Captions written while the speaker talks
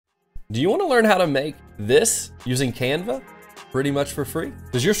Do you want to learn how to make this using Canva pretty much for free?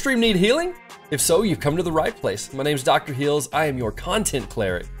 Does your stream need healing? If so, you've come to the right place. My name's Dr. Heals. I am your content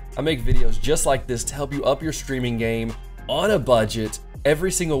cleric. I make videos just like this to help you up your streaming game on a budget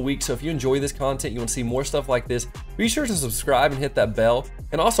every single week. So if you enjoy this content, you want to see more stuff like this, be sure to subscribe and hit that bell.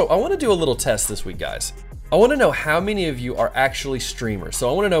 And also, I want to do a little test this week, guys. I want to know how many of you are actually streamers. So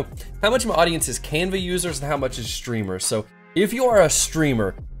I want to know how much of my audience is Canva users and how much is streamers. So if you are a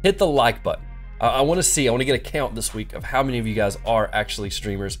streamer, hit the like button. I want to get a count this week of how many of you guys are actually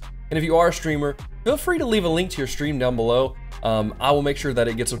streamers. And if you are a streamer, feel free to leave a link to your stream down below. I will make sure that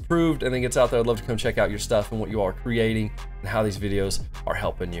it gets approved and then gets out there. I'd love to come check out your stuff and what you are creating and how these videos are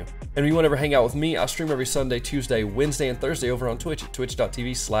helping you. And if you want to ever hang out with me, I stream every Sunday, Tuesday, Wednesday, and Thursday over on Twitch at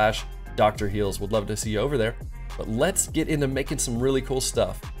twitch.tv/Dr. Heals. Would love to see you over there. But let's get into making some really cool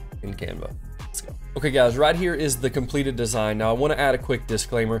stuff in Canva. Let's go. Okay guys, right here is the completed design. Now I want to add a quick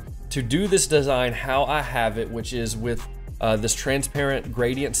disclaimer. To do this design how I have it, which is with this transparent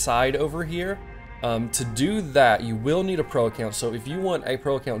gradient side over here, to do that, you will need a pro account. So if you want a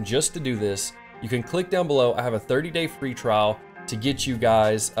pro account just to do this, you can click down below. I have a 30-day free trial to get you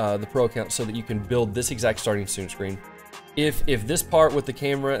guys the pro account so that you can build this exact starting screen. If this part with the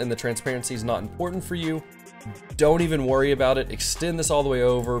camera and the transparency is not important for you, don't even worry about it. Extend this all the way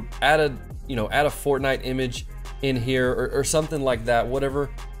over, add a Fortnite image in here or something like that,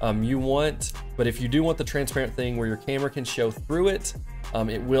 whatever you want. But if you do want the transparent thing where your camera can show through it,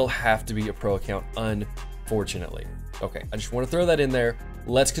 it will have to be a pro account, unfortunately. Okay, I just want to throw that in there.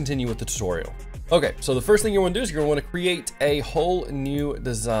 Let's continue with the tutorial. Okay, so the first thing you want to do is you're going to want to create a whole new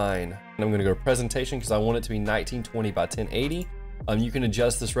design. And I'm going to go to presentation because I want it to be 1920 by 1080. You can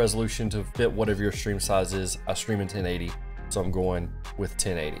adjust this resolution to fit whatever your stream size is. I stream in 1080, so I'm going with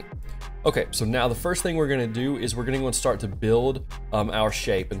 1080. Okay, so now the first thing we're going to do is we're going to start to build our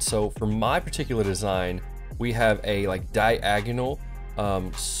shape. And so for my particular design, we have a like diagonal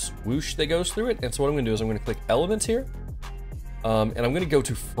swoosh that goes through it. And so what I'm going to do is I'm going to click elements here. And I'm going to go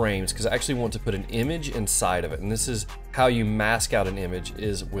to frames because I actually want to put an image inside of it. And this is how you mask out an image,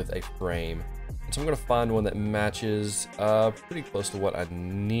 is with a frame. So I'm going to find one that matches pretty close to what I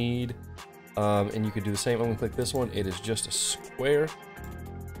need. And you could do the same. I'm going to click this one. It is just a square.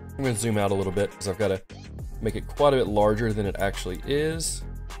 I'm going to zoom out a little bit because I've got to make it quite a bit larger than it actually is.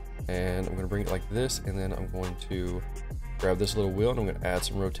 And I'm going to bring it like this. And then I'm going to grab this little wheel and I'm going to add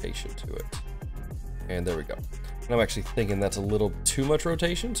some rotation to it. And there we go. And I'm actually thinking that's a little too much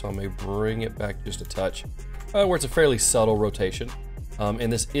rotation, so I may bring it back just a touch, where it's a fairly subtle rotation.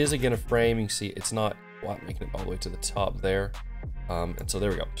 And this is again a frame. You can see it's not quite making it all the way to the top there. And so there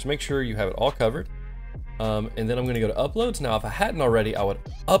we go. Just make sure you have it all covered. And then I'm going to go to uploads. Now, if I hadn't already, I would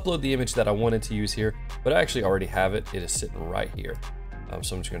upload the image that I wanted to use here, but I actually already have it. It is sitting right here.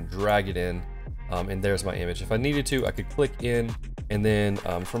 So I'm just going to drag it in, and there's my image. If I needed to, I could click in, and then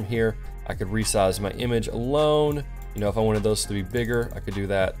from here, I could resize my image alone. You know, if I wanted those to be bigger, I could do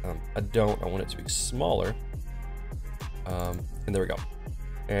that. I don't. I want it to be smaller. And there we go.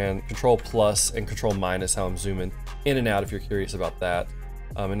 And Control plus and Control minus how I'm zooming in and out if you're curious about that.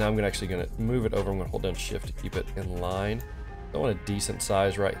 And now I'm actually going to move it over. I'm going to hold down Shift to keep it in line. I want a decent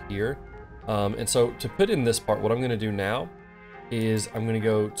size right here. And so to put in this part, what I'm going to do now is I'm going to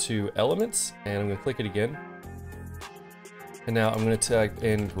go to Elements and I'm going to click it again. And now I'm going to tag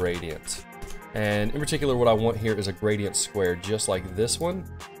in Gradient. And in particular, what I want here is a gradient square, just like this one.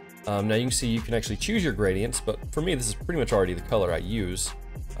 Now you can see you can actually choose your gradients, but for me, this is pretty much already the color I use.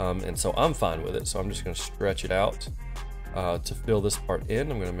 And so I'm fine with it. So I'm just going to stretch it out to fill this part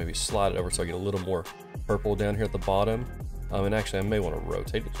in. I'm going to maybe slide it over so I get a little more purple down here at the bottom. And actually, I may want to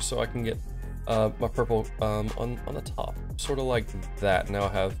rotate it just so I can get my purple on the top, sort of like that. Now I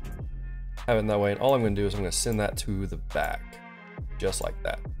have it in that way. And all I'm going to do is I'm going to send that to the back, just like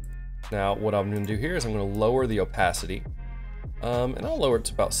that. Now, what I'm going to do here is I'm going to lower the opacity. And I'll lower it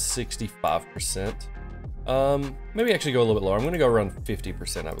to about 65%. Maybe actually go a little bit lower. I'm going to go around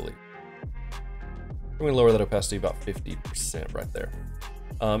 50%, I believe. I'm going to lower that opacity about 50% right there.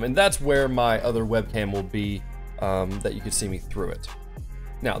 And that's where my other webcam will be, that you can see me through it.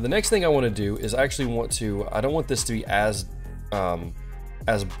 Now, the next thing I want to do is I actually I don't want this to be as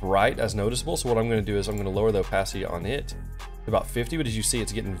bright, as noticeable. So what I'm going to do is I'm going to lower the opacity on it to about 50, but as you see,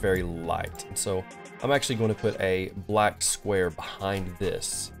 it's getting very light. And so I'm actually going to put a black square behind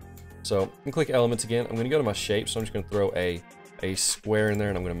this. So I'm going to click Elements again. I'm going to go to my shape. So I'm just going to throw a square in there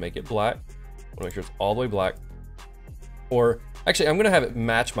and I'm going to make it black. I want to make sure it's all the way black. Or actually, I'm going to have it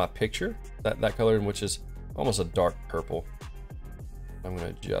match my picture, that color, which is almost a dark purple. I'm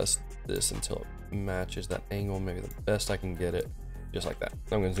going to adjust this until it matches that angle, maybe the best I can get it. just like that.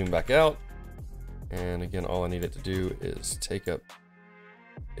 I'm gonna zoom back out. And again, all I need it to do is take up,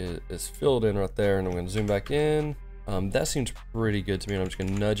 is filled in right there. And I'm gonna zoom back in. That seems pretty good to me. And I'm just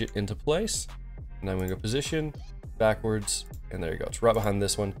gonna nudge it into place. And I'm gonna go position, backwards, and there you go. It's right behind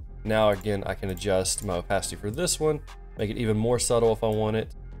this one. Now again, I can adjust my opacity for this one, make it even more subtle if I want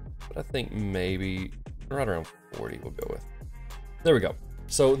it. But I think maybe right around 40 we'll go with. There we go.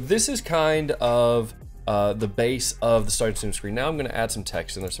 So this is kind of the base of the starting student screen. Now I'm gonna add some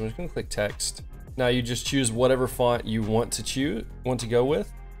text in there. So I'm just gonna click text. Now you just choose whatever font you want to go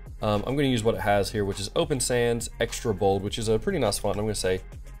with. I'm gonna use what it has here, which is Open Sans Extra Bold, which is a pretty nice font. I'm gonna say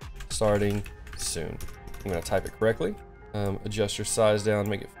starting soon. I'm gonna type it correctly. Adjust your size down,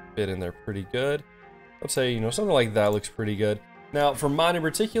 make it fit in there pretty good. Let's say, you know, something like that looks pretty good. Now for mine in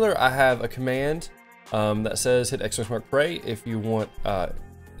particular, I have a command that says hit exclamation mark pray. If you want,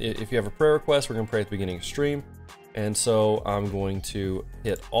 if you have a prayer request, we're gonna pray at the beginning of stream. And so I'm going to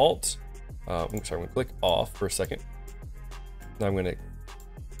hit Alt. I'm gonna click off for a second. Now I'm gonna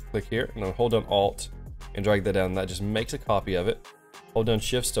click here and I'll hold down Alt and drag that down. That just makes a copy of it. Hold down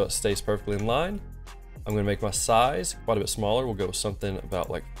Shift so it stays perfectly in line. I'm gonna make my size quite a bit smaller. We'll go with something about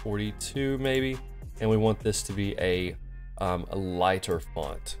like 42 maybe. And we want this to be a lighter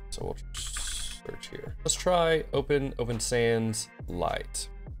font. So we'll search here. Let's try Open Sans Light.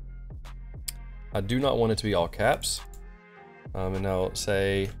 I do not want it to be all caps. And now let's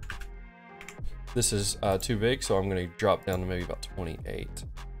say this is too big, so I'm gonna drop down to maybe about 28.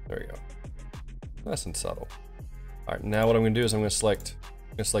 There we go. Nice and subtle. All right, now what I'm gonna do is I'm gonna select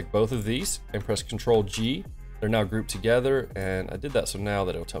both of these and press Control G. They're now grouped together, and I did that so now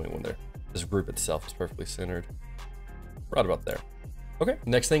that it'll tell me when this group itself is perfectly centered. Right about there. Okay,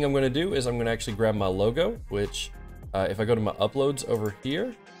 next thing I'm gonna do is I'm gonna actually grab my logo, which if I go to my uploads over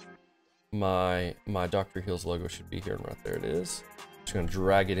here, my Dr. Heals logo should be here, and right there it is. Just gonna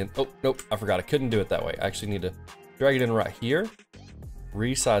drag it in. Oh, nope, I forgot. I couldn't do it that way. I actually need to drag it in right here,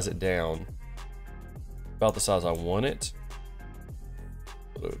 resize it down about the size I want it.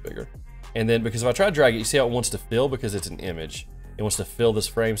 A little bit bigger. And then because if I try to drag it, you see how it wants to fill because it's an image. It wants to fill this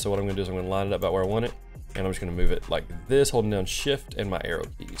frame. So what I'm gonna do is I'm gonna line it up about where I want it. And I'm just gonna move it like this, holding down Shift and my arrow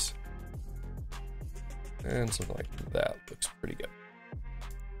keys. And something like that looks pretty good.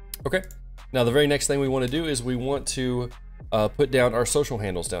 Okay, now the very next thing we wanna do is we want to put down our social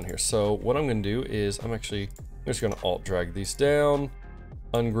handles down here. So what I'm gonna do is I'm just gonna Alt drag these down,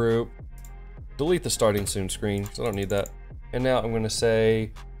 ungroup, delete the starting soon screen because I don't need that. And now I'm gonna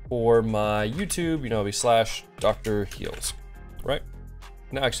say for my YouTube, you know, it'll be /Dr. Heals, right?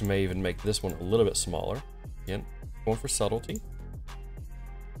 Now I actually may even make this one a little bit smaller. Again, going for subtlety.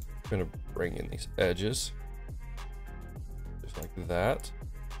 I'm gonna bring in these edges, just like that.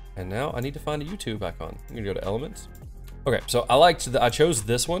 And now I need to find a YouTube icon. I'm gonna go to Elements. Okay, so I chose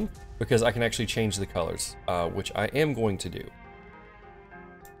this one because I can actually change the colors, which I am going to do.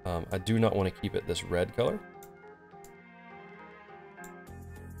 I do not want to keep it this red color.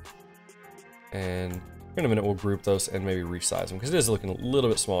 And in a minute, we'll group those and maybe resize them because it is looking a little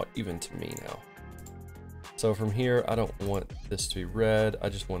bit small even to me now. So from here, I don't want this to be red. I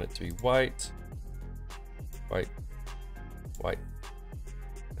just want it to be white, white, white.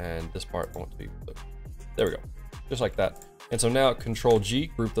 And this part I want to be blue. There we go. Just like that. And so now Control G,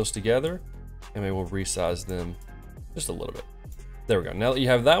 group those together, and maybe we'll resize them just a little bit. There we go. Now that you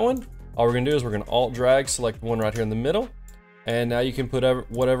have that one, all we're gonna do is we're gonna Alt drag, select one right here in the middle, and now you can put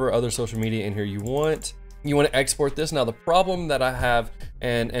whatever other social media in here you want. You want to export this. Now the problem that I have,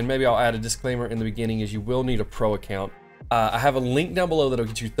 and maybe I'll add a disclaimer in the beginning, is you will need a pro account. I have a link down below that'll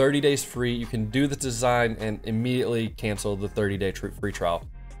get you 30 days free. You can do the design and immediately cancel the 30-day free trial.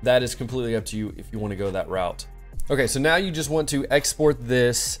 That is completely up to you if you want to go that route. Okay, so now you just want to export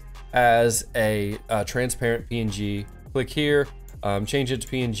this as a transparent PNG. Click here, change it to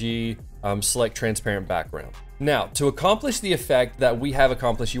PNG, select transparent background. Now, to accomplish the effect that we have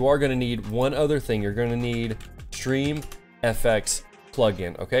accomplished, you are gonna need one other thing. You're gonna need Stream FX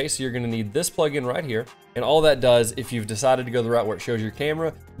plugin, okay? So you're gonna need this plugin right here. And all that does, if you've decided to go the route where it shows your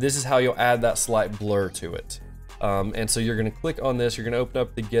camera, this is how you'll add that slight blur to it. And so you're gonna click on this, you're gonna open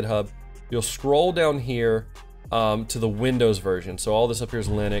up the GitHub. You'll scroll down here to the Windows version. So all this up here is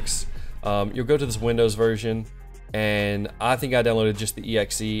Linux. You'll go to this Windows version, and I think I downloaded just the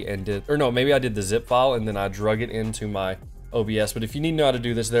exe and maybe I did the zip file and then I drug it into my OBS. But if you need to know how to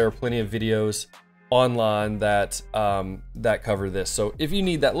do this, there are plenty of videos online that cover this. So if you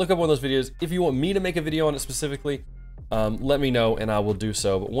need that, look up one of those videos. If you want me to make a video on it specifically, let me know and I will do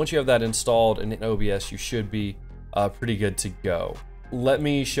so. But once you have that installed and in OBS, you should be pretty good to go. let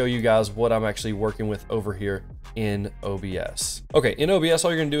me show you guys what I'm actually working with over here in OBS. Okay, in OBS,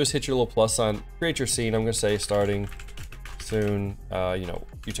 all you're gonna do is hit your little plus sign, create your scene. I'm gonna say starting soon, you know,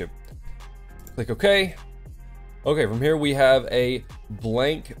 YouTube. Click OK. Okay, from here we have a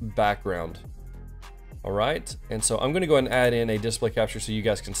blank background. All right, and so I'm gonna go ahead and add in a display capture so you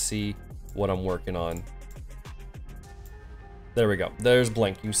guys can see what I'm working on. There we go, there's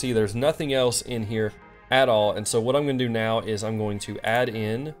blank. You can see there's nothing else in here at all. And so what I'm gonna do now is I'm going to add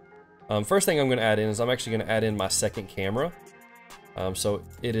in, first thing I'm gonna add in is I'm actually gonna add in my second camera. So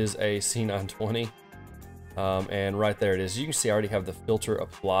it is a C920, and right there it is. You can see I already have the filter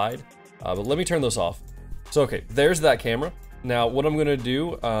applied, but let me turn those off. So okay, there's that camera. Now what I'm gonna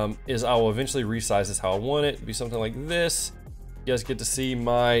do is I will eventually resize this how I want it. It'll be something like this. You guys get to see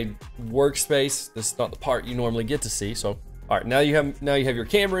my workspace. This is not the part you normally get to see, so all right, now you have your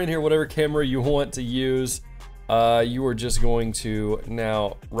camera in here, whatever camera you want to use. You are just going to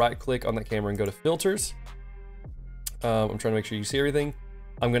now right click on that camera and go to filters. I'm trying to make sure you see everything.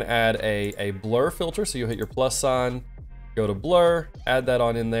 I'm gonna add a blur filter. So you'll hit your plus sign, go to blur, add that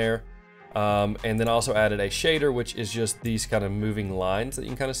on in there. And then also added a shader, which is just these kind of moving lines that you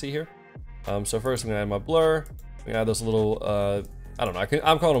can kind of see here. So first I'm gonna add my blur. I'm gonna add those little, I don't know,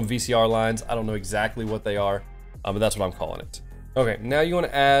 I'm calling them VCR lines. I don't know exactly what they are. But that's what I'm calling it. Okay, now you want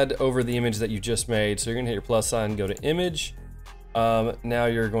to add over the image that you just made. So you're gonna hit your plus sign, go to image. Now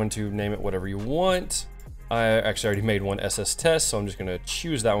you're going to name it whatever you want. I actually already made one SS test, so I'm just gonna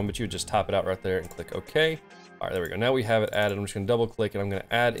choose that one, but you would just type it out right there and click OK. All right, there we go. Now we have it added. I'm just gonna double click and I'm gonna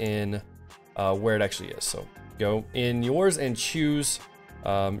add in where it actually is. So go in yours and choose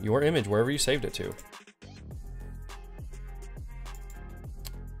your image, wherever you saved it to.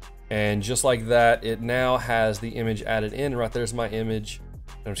 And just like that, it now has the image added in. Right there's my image.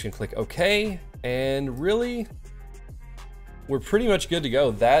 I'm just gonna click OK, and really, we're pretty much good to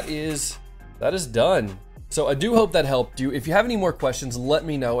go. That is done. So I do hope that helped you. If you have any more questions, let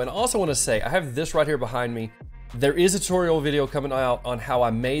me know. And I also wanna say, I have this right here behind me. There is a tutorial video coming out on how I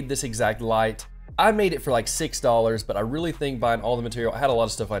made this exact light. I made it for like $6, but I really think buying all the material, I had a lot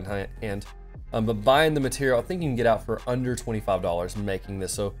of stuff on hand, but buying the material, I think you can get out for under $25 making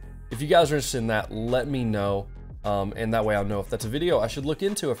this. So if you guys are interested in that, let me know. And that way I'll know if that's a video I should look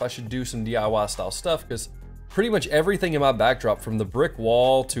into, if I should do some DIY style stuff, because pretty much everything in my backdrop, from the brick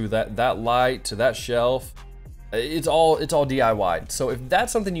wall to that light to that shelf, it's all DIY. So if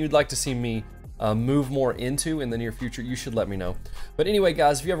that's something you'd like to see me move more into in the near future, you should let me know. But anyway,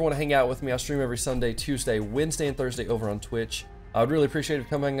 guys, if you ever want to hang out with me, I stream every Sunday, Tuesday, Wednesday, and Thursday over on Twitch. I would really appreciate if you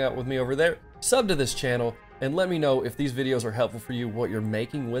come hang out with me over there. Sub to this channel and let me know if these videos are helpful for you, what you're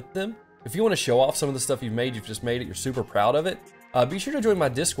making with them. If you want to show off some of the stuff you've just made it, you're super proud of it, be sure to join my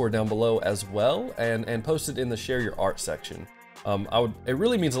Discord down below as well, and post it in the share your art section. It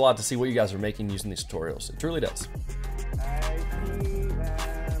really means a lot to see what you guys are making using these tutorials. It truly does.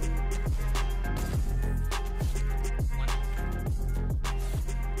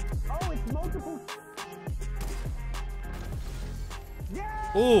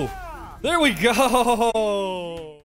 Ooh, there we go.